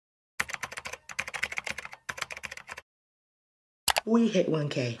We hit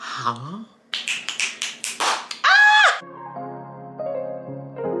 1K. Huh?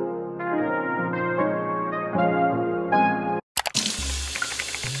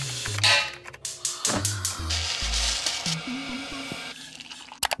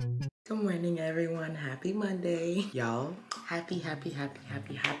 Good morning, everyone. Happy Monday. Y'all, happy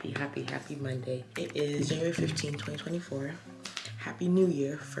Monday. It is January 15, 2024. Happy New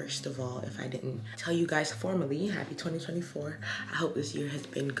Year, first of all. If I didn't tell you guys formally, happy 2024. I hope this year has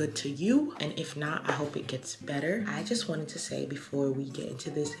been good to you. And if not, I hope it gets better. I just wanted to say before we get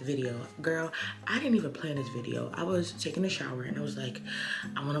into this video, girl, I didn't even plan this video. I was taking a shower and I was like,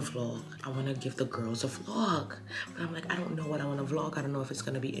 I want to vlog. I want to give the girls a vlog. But I'm like, I don't know what I want to vlog. I don't know if it's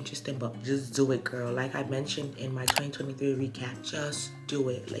going to be interesting, but just do it, girl. Like I mentioned in my 2023 recap, just do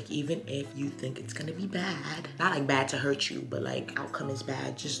it. Like, even if you think it's going to be bad, not like bad to hurt you, but like outcome is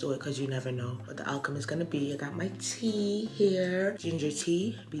bad, just do it because you never know what the outcome is gonna be. I got my tea here, ginger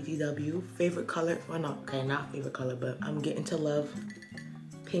tea, BTW, favorite color. Well, no, okay, not favorite color, but I'm getting to love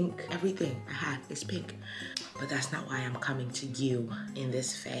pink. Everything I have is pink. But that's not why I'm coming to you in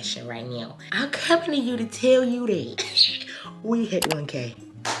this fashion right now. I'm coming to you to tell you that we hit 1K.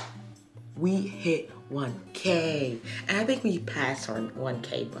 We hit 1K. And I think we passed on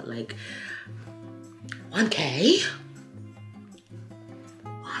 1K, but like 1K?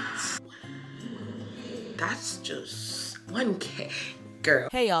 That's just 1K, girl.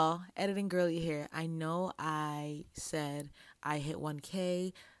 Hey y'all, editing girly here. I know I said I hit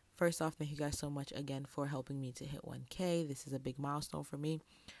 1K. First off, thank you guys so much again for helping me to hit 1K. This is a big milestone for me.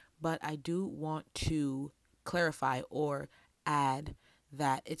 But I do want to clarify or add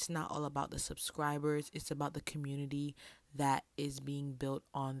that it's not all about the subscribers. It's about the community that is being built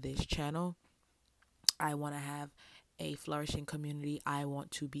on this channel. I want to have a flourishing community. I want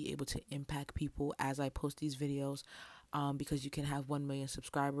to be able to impact people as I post these videos, because you can have 1 million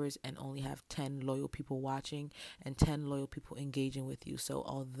subscribers and only have 10 loyal people watching and 10 loyal people engaging with you. So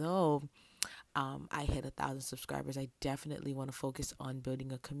although I hit 1,000 subscribers, I definitely want to focus on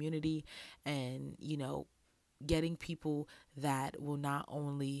building a community and, you know, getting people that will not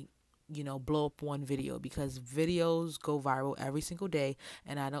only, you know, blow up one video, because videos go viral every single day,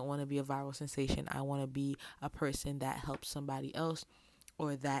 and I don't want to be a viral sensation. I want to be a person that helps somebody else,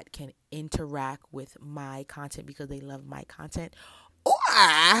 or that can interact with my content because they love my content,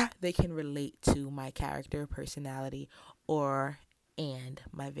 or they can relate to my character, personality, and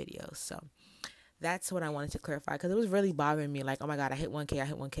my videos. So that's what I wanted to clarify, because it was really bothering me. Like, oh my God, I hit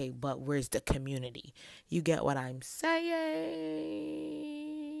 1K, but where's the community? You get what I'm saying?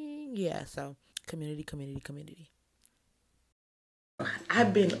 Yeah, so community.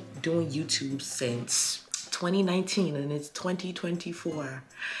 I've been doing YouTube since 2019 and it's 2024.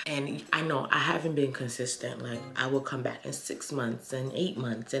 And I know I haven't been consistent. Like, I will come back in 6 months and 8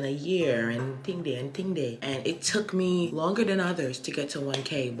 months and a year and ting day. And it took me longer than others to get to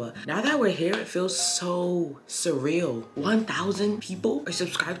 1K. But now that we're here, it feels so surreal. 1,000 people are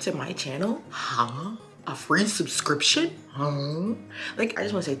subscribed to my channel? Huh? A free subscription? Huh? Like, I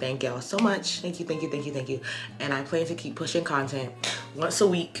just want to say thank y'all so much. Thank you. And I plan to keep pushing content once a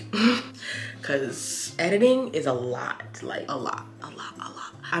week because editing is a lot, like a lot.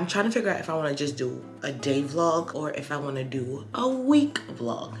 I'm trying to figure out if I want to just do a day vlog or if I want to do a week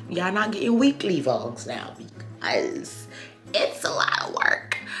vlog. Y'all not getting weekly vlogs now because it's a lot of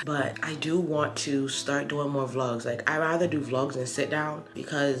work. But I do want to start doing more vlogs. Like, I rather do vlogs than sit down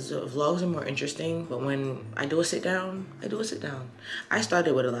because vlogs are more interesting. But when I do a sit down, I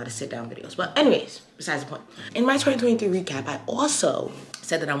started with a lot of sit down videos. But anyways, besides the point. In my 2023 recap, I also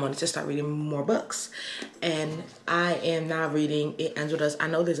said that I wanted to start reading more books. And I am now reading It Ends With Us. I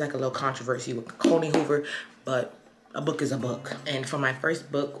know there's like a little controversy with Coney Hoover, but a book is a book. And for my first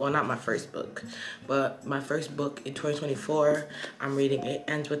book, well, not my first book, but my first book in 2024, I'm reading It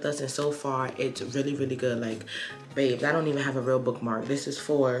Ends With Us, and so far it's really good. Like, babes, I don't even have a real bookmark. This is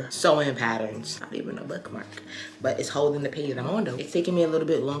for sewing patterns, not even a bookmark, but it's holding the page I'm on though. It's taking me a little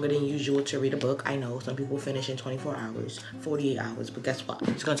bit longer than usual to read a book. I know some people finish in 24 hours, 48 hours, but guess what?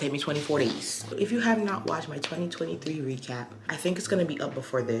 It's gonna take me 24 days. If you have not watched my 2023 recap, I think it's gonna be up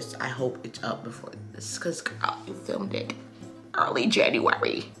before this. I hope it's up before this, because girl, you filmed it early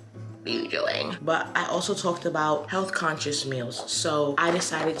January. are you doing? But I also talked about health conscious meals. So I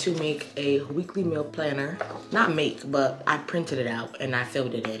decided to make a weekly meal planner. Not make, but I printed it out and I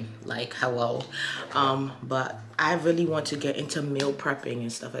filled it in. Like, hello. But I really want to get into meal prepping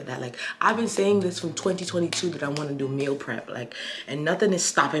and stuff like that. Like, I've been saying this from 2022 that I want to do meal prep. Like, and nothing is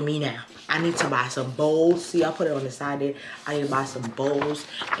stopping me now. I need to buy some bowls. See, I put it on the side there. I need to buy some bowls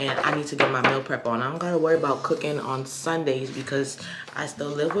and I need to get my meal prep on. I don't gotta worry about cooking on Sundays because I still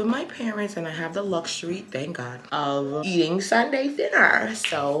live with my parents and I have the luxury, thank God, of eating Sunday dinner.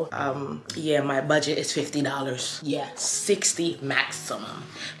 So, yeah, my budget is $50. Yeah, 60 maximum.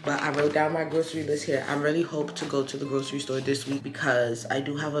 But I wrote down my grocery list here. I really hope to go to the grocery store this week because I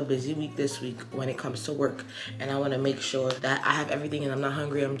do have a busy week this week when it comes to work. And I wanna make sure that I have everything and I'm not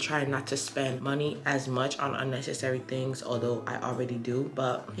hungry. I'm trying not to spend money as much on unnecessary things, although I already do.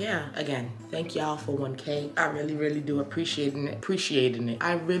 But yeah, again, thank y'all for 1K. I really, really do appreciating it.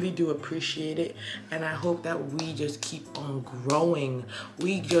 I really do appreciate it. And I hope that we just keep on growing.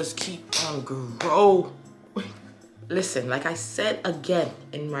 We just keep on growing. Listen, like I said again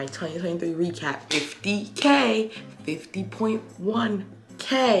in my 2023 recap, 50K,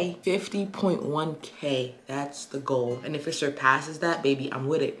 50.1K, 50.1K. That's the goal. And if it surpasses that, baby, I'm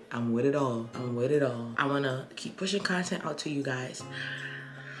with it. I'm with it all. I'm with it all. I want to keep pushing content out to you guys.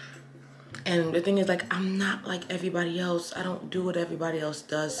 And the thing is, like, I'm not like everybody else. I don't do what everybody else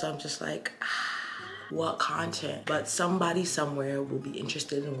does. So I'm just like, what content? But somebody somewhere will be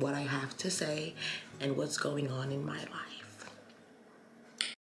interested in what I have to say and what's going on in my life.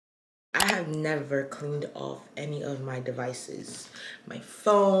 I have never cleaned off any of my devices. My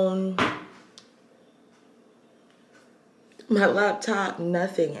phone, my laptop,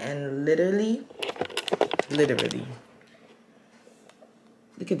 nothing. And literally, look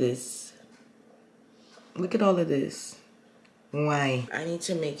at this. Look at all of this. Why? I need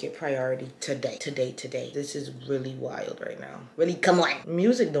to make it priority today. This is really wild right now. Really, come on.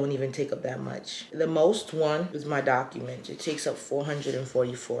 Music don't even take up that much. The most one is my documents. It takes up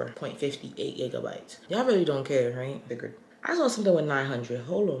 444.58 gigabytes. Y'all really don't care, right? Figured. I saw something with 900.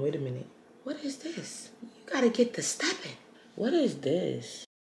 Hold on, wait a minute. What is this? You gotta get the stepping. What is this?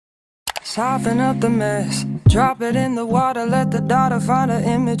 Soften up the mess, drop it in the water, let the daughter find her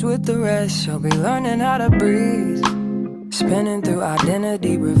image with the rest. She'll be learning how to breathe, spinning through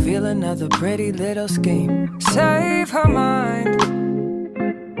identity, reveal another pretty little scheme. Save her mind,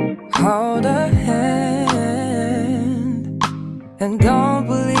 hold her hand, and don't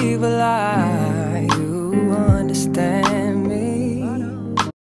believe a lie, you understand me.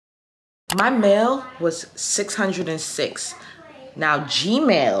 My mail was 606. Now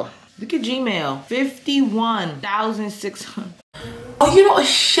Gmail, look at Gmail, 51,600. Are you not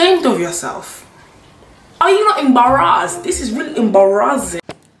ashamed of yourself? Are you not embarrassed? This is really embarrassing.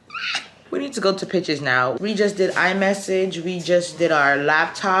 We need to go to pictures now. We just did iMessage, we just did our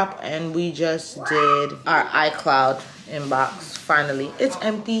laptop, and we just did our iCloud inbox. Finally, it's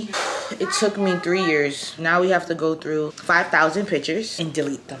empty. It took me 3 years. Now we have to go through 5,000 pictures and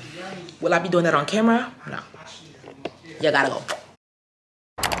delete them. Will I be doing that on camera? No. You gotta go.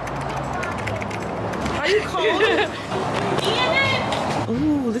 Are you cold?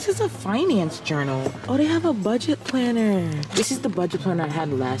 Ooh, this is a finance journal. Oh, they have a budget planner. This is the budget planner I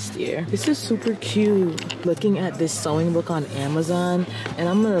had last year. This is super cute. Looking at this sewing book on Amazon, and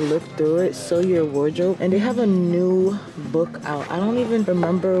I'm gonna look through it, Sew Your Wardrobe. And they have a new book out. I don't even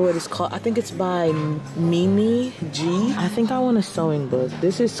remember what it's called. I think it's by Mimi G. I think I want a sewing book.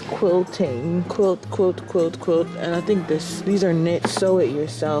 This is quilting. Quilt. And I think these are knit, sew it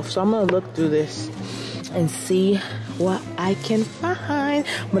yourself. So I'm gonna look through this and see what I can find.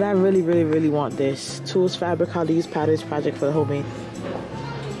 But I really want this. Tools, fabric, how to use patterns, project for the homemade.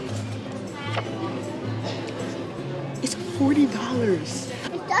 It's $40. Is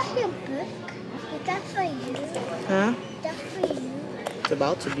that your book? Is that for you? Huh? Is that for you? It's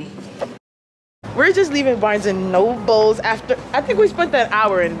about to be. We're just leaving Barnes and Nobles after, I think we spent an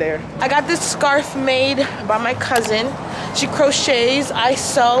hour in there. I got this scarf made by my cousin. She crochets, I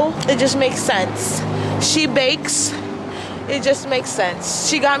sew. It just makes sense. She bakes. It just makes sense.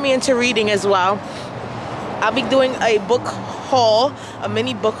 She got me into reading as well. I'll be doing a book haul, a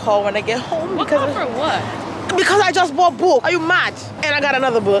mini book haul when I get home. Book haul for what? Because I just bought book. Are you mad? And I got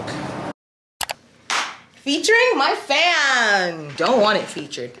another book. Featuring my fan. Don't want it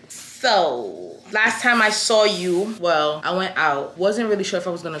featured. So, last time I saw you, well, I went out. Wasn't really sure if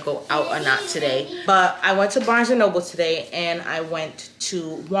I was gonna go out or not today. But I went to Barnes & Noble today and I went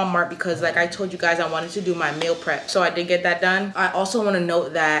to Walmart because like I told you guys, I wanted to do my meal prep. So I did get that done. I also want to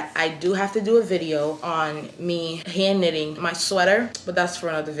note that I do have to do a video on me hand knitting my sweater, but that's for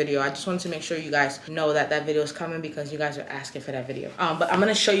another video. I just wanted to make sure you guys know that that video is coming because you guys are asking for that video. But I'm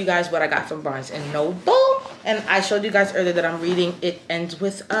gonna show you guys what I got from Barnes and Noble. And I showed you guys earlier that I'm reading It Ends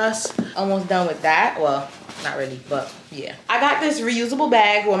With Us. Almost done with that. Well, not really, but yeah. I got this reusable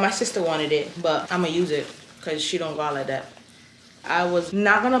bag. Well, my sister wanted it, but I'm gonna use it because she don't go out like that. I was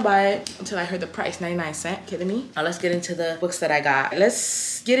not gonna buy it until I heard the price, 99¢. Kidding me? Now let's get into the books that I got.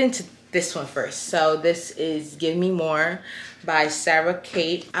 Let's get into this one first. So this is Give Me More by Sarah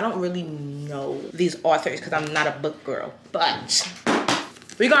Kate. I don't really know these authors because I'm not a book girl, but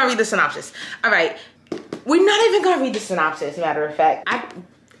we're gonna read the synopsis. All right, we're not even gonna read the synopsis, matter of fact.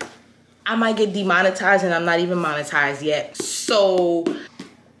 I might get demonetized and I'm not even monetized yet. So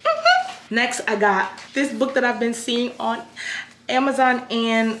next I got this book that I've been seeing on Amazon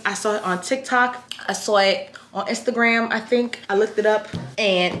and I saw it on TikTok. I saw it on Instagram, I think. I looked it up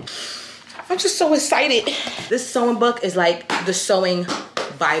and I'm just so excited. This sewing book is like the sewing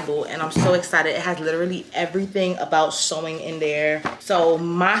Bible and I'm so excited. It has literally everything about sewing in there. So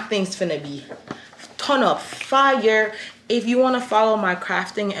my thing's finna be ton of fire. If you want to follow my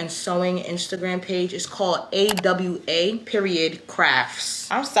crafting and sewing Instagram page, it's called AWA_crafts.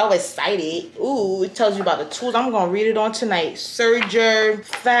 I'm so excited. Ooh, it tells you about the tools. I'm gonna read it on tonight. Serger,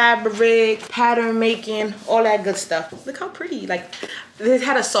 fabric, pattern making, all that good stuff. Look how pretty. Like, this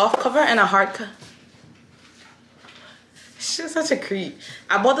had a soft cover and a hard cover. She's such a creep.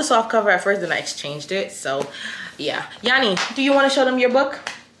 I bought the soft cover at first, then I exchanged it. So, yeah. Yanni, do you want to show them your book?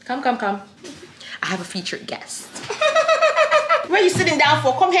 Come, come, come. I have a featured guest. Where are you sitting down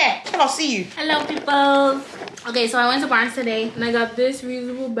for? Come here. I don't see you. Hello, people. Okay, so I went to Barnes today and I got this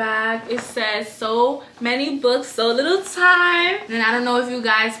reusable bag. It says so many books, so little time. And I don't know if you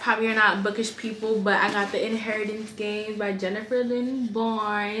guys probably are not bookish people, but I got The Inheritance Games by Jennifer Lynn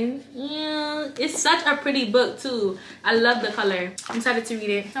Barnes. Yeah, it's such a pretty book too. I love the color. I'm excited to read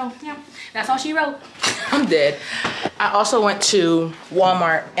it. So yeah, that's all she wrote. I'm dead. I also went to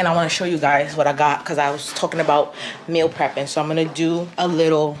Walmart and I want to show you guys what I got because I was talking about meal prepping. So I'm gonna do a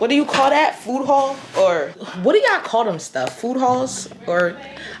little, what do you call that? Food haul? Or what do y'all call them stuff? Food hauls? Or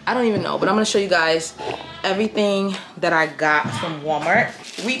I don't even know, but I'm gonna show you guys everything that I got from Walmart.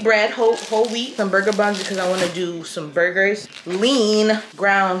 Wheat bread, whole wheat, some burger buns because I want to do some burgers. Lean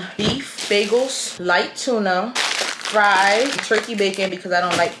ground beef, bagels, light tuna, fried turkey bacon because I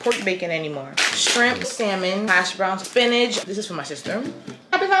don't like pork bacon anymore. Shrimp, salmon, hash browns, spinach. This is for my sister.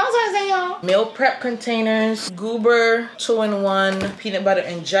 Happy Valentine's Day, y'all. Meal prep containers, Goober 2-in-1, peanut butter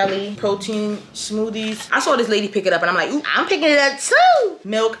and jelly, protein smoothies. I saw this lady pick it up and I'm like, ooh, I'm picking it up too.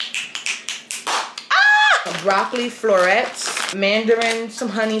 Milk. Broccoli florets, mandarin, some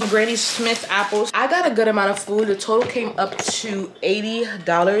honey, Granny Smith apples. I got a good amount of food. The total came up to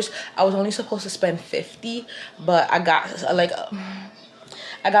 $80. I was only supposed to spend $50, but I got like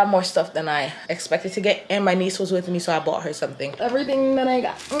I got more stuff than I expected to get, and my niece was with me, so I bought her something. Everything that I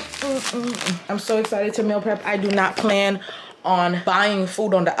got. I'm so excited to meal prep. I do not plan on buying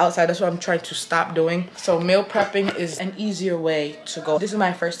food on the outside. That's what I'm trying to stop doing. So meal prepping is an easier way to go. This is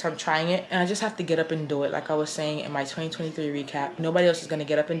my first time trying it and I just have to get up and do it. Like I was saying in my 2023 recap, nobody else is gonna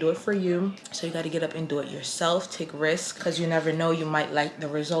get up and do it for you. So you gotta get up and do it yourself. Take risks because you never know, you might like the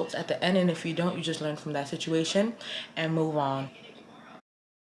results at the end, and if you don't, you just learn from that situation and move on.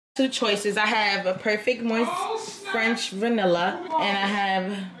 Two choices. I have a perfect moist French vanilla and I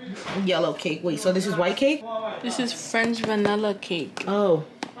have yellow cake. Wait, so this is white cake? This is French vanilla cake. Oh,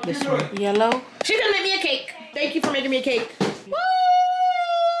 this one. Yellow. She's gonna make me a cake. Thank you for making me a cake.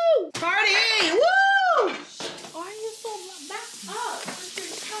 Woo! Party! Woo! Why are you so backed up?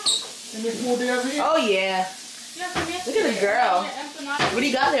 Oh yeah. Look at the girl. What do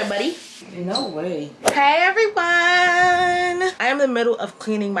you got there, buddy? No way. Hey everyone! I am in the middle of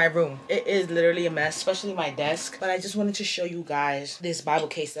cleaning my room. It is literally a mess, especially my desk. But I just wanted to show you guys this Bible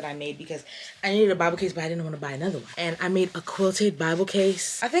case that I made because I needed a Bible case, but I didn't want to buy another one. And I made a quilted Bible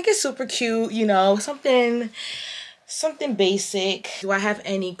case. I think it's super cute, you know, something basic. Do I have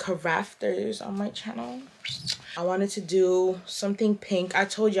any crafters on my channel? I wanted to do something pink. I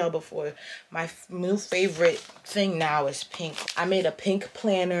told y'all before, my new favorite thing now is pink. I made a pink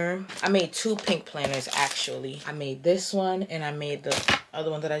planner. I made two pink planners actually. I made this one and I made the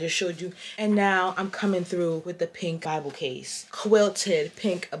other one that I just showed you. And now I'm coming through with the pink Bible case. Quilted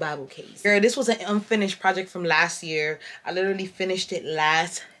pink Bible case. Girl, this was an unfinished project from last year. I literally finished it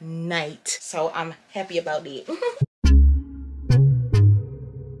last night. So I'm happy about it.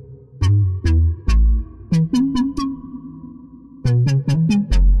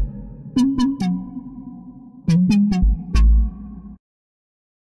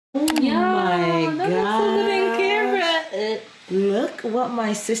 my that looks so good in camera. Look what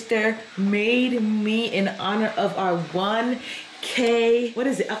my sister made me in honor of our 1K, what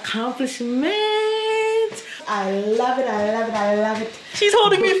is it, accomplishment. I love it, I love it, I love it. She's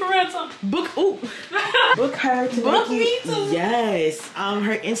holding me for ransom. Book her to Book make me you, too. yes.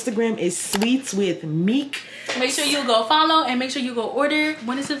 Her Instagram is Sweets with Meek. Make sure you go follow and make sure you go order.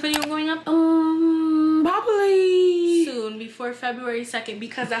 When is the video going up? Probably Soon, before February 2nd,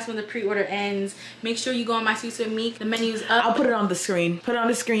 because that's when the pre-order ends. Make sure you go on my Sweets with Meek. The menu's up. I'll put it on the screen. Put it on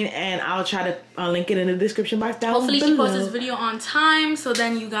the screen, and I'll try to link it in the description box down Hopefully below. she posts this video on time, so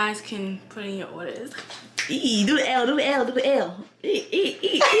then you guys can put in your orders. Do the L, do the L, do the L.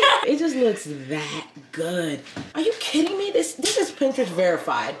 It just looks that good. Are you kidding me? This is Pinterest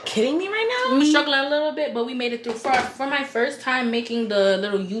verified. Kidding me right now? We were struggling a little bit, but we made it through. For my first time making the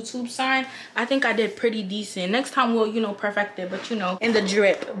little YouTube sign, I think I did pretty decent. Next time we'll, you know, perfect it, but you know, in the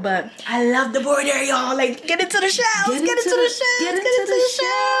drip. But I love the border, y'all. Like, get into the shells. Get into the shells. Get into the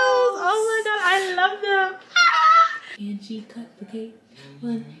shells. Oh my God, I love them. Ah! And she cut the cake.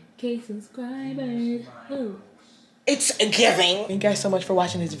 1K subscribers. Ooh. It's a giving. Thank you guys so much for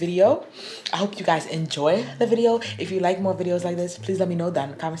watching this video. I hope you guys enjoy the video. If you like more videos like this, please let me know down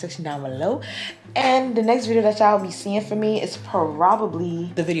in the comment section down below. And the next video that y'all will be seeing from me is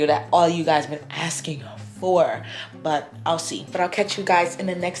probably the video that all you guys been asking for. But I'll see. But I'll catch you guys in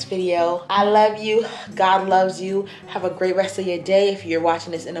the next video. I love you. God loves you. Have a great rest of your day if you're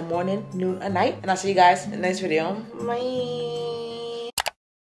watching this in the morning, noon, or night. And I'll see you guys in the next video. Bye.